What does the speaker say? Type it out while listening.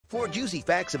4 juicy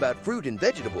facts about fruit and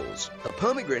vegetables. A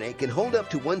pomegranate can hold up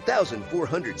to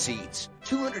 1,400 seeds.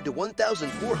 200 to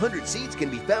 1,400 seeds can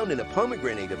be found in a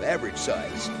pomegranate of average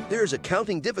size. There is a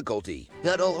counting difficulty.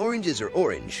 Not all oranges are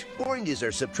orange. Oranges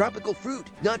are subtropical fruit,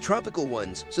 not tropical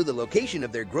ones, so the location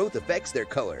of their growth affects their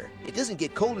color. It doesn't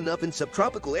get cold enough in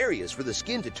subtropical areas for the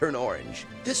skin to turn orange.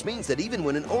 This means that even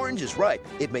when an orange is ripe,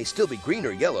 it may still be green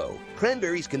or yellow.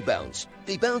 Cranberries can bounce.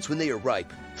 They bounce when they are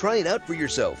ripe. Try it out for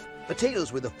yourself.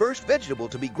 Potatoes were the first vegetable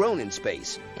to be grown in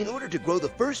space. In order to grow the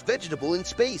first vegetable in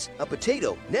space, a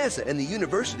potato, NASA and the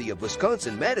University of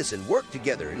Wisconsin-Madison worked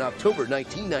together in October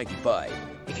 1995.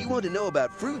 If you want to know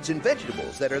about fruits and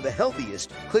vegetables that are the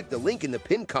healthiest, click the link in the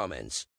pinned comments.